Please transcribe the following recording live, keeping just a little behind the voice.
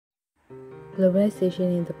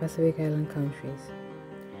Globalization in the Pacific Island countries.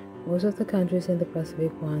 Most of the countries in the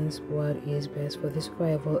Pacific want what is best for their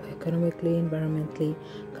survival economically, environmentally,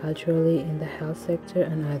 culturally, in the health sector,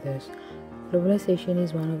 and others. Globalization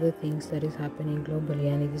is one of the things that is happening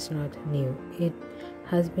globally, and it is not new. It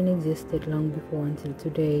has been existed long before until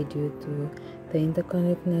today due to the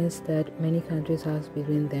interconnectedness that many countries have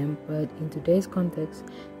between them, but in today's context,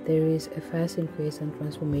 there is a fast increase and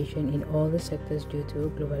transformation in all the sectors due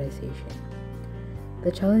to globalization.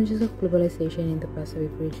 The challenges of globalization in the Pacific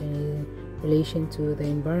region in relation to the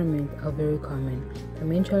environment are very common. The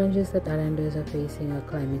main challenges that islanders are facing are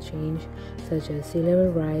climate change, such as sea level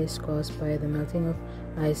rise caused by the melting of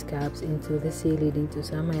ice caps into the sea, leading to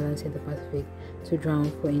some islands in the Pacific to drown.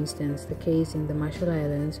 For instance, the case in the Marshall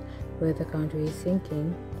Islands, where the country is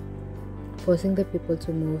sinking, forcing the people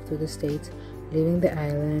to move to the States, leaving the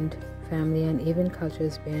island, family, and even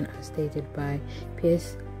cultures ban, as stated by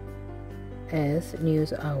PSS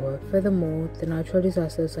News Hour. Furthermore, the natural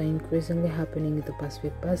disasters are increasingly happening in the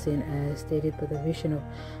Pacific Basin, as stated by the Vision of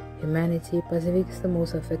Humanity. Pacific is the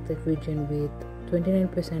most affected region, with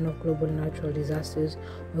 29% of global natural disasters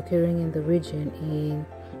occurring in the region in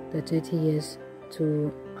the 30 years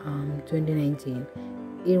to 2019.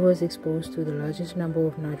 It was exposed to the largest number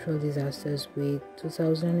of natural disasters, with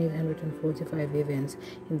 2,845 events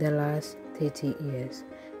in the last 30 years.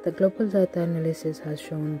 The global data analysis has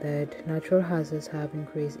shown that natural hazards have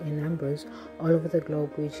increased in numbers all over the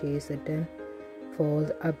globe, which is a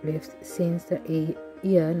tenfold uplift since the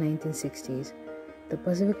year 1960s. The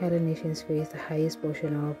Pacific Island nations face the highest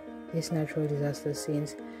portion of these natural disasters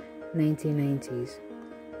since 1990s.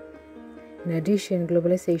 In addition,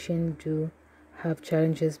 globalization do have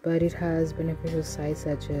challenges, but it has beneficial sides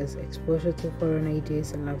such as exposure to foreign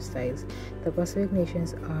ideas and lifestyles. The Pacific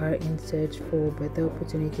nations are in search for better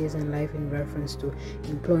opportunities in life in reference to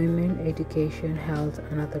employment, education, health,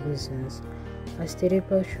 and other reasons. As stated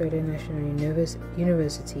by Australian National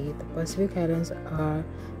University, the Pacific Islands are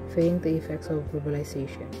feeling the effects of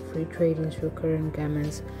globalization. Free trade into current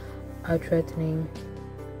garments are threatening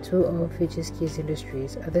two of Fiji's key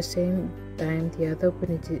industries. At the same time, the other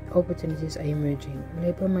opportunities are emerging.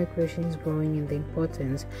 Labor migration is growing in the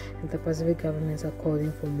importance, and the Pacific governments are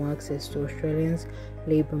calling for more access to Australians'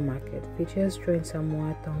 labor market. Fiji has joined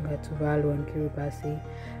Samoa, Tonga, Tuvalu, and Kiribati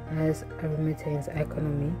as a remittance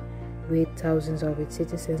economy, with thousands of its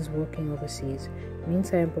citizens working overseas.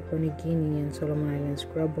 Meantime, Papua New Guinea and Solomon Islands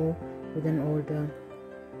grapple with an older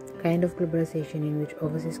kind of globalization in which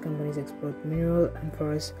overseas companies exploit mineral and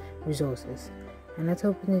forest resources.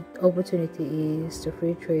 Another opportunity is the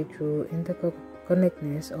free trade through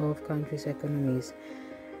interconnectedness of countries' economies.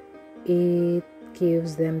 It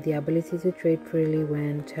gives them the ability to trade freely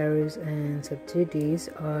when tariffs and subsidies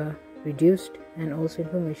are reduced, and also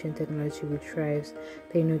information technology, which drives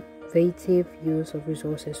the innovative use of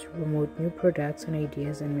resources to promote new products and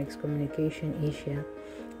ideas and makes communication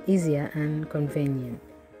easier and convenient.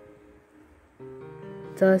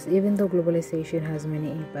 Thus, even though globalization has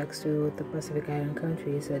many impacts to the Pacific Island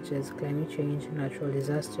countries, such as climate change, natural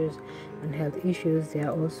disasters, and health issues, there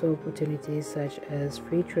are also opportunities such as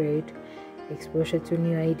free trade, exposure to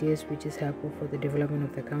new ideas, which is helpful for the development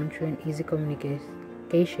of the country, and easy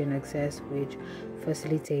communication access, which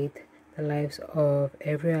facilitate the lives of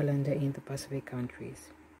every islander in the Pacific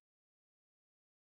countries.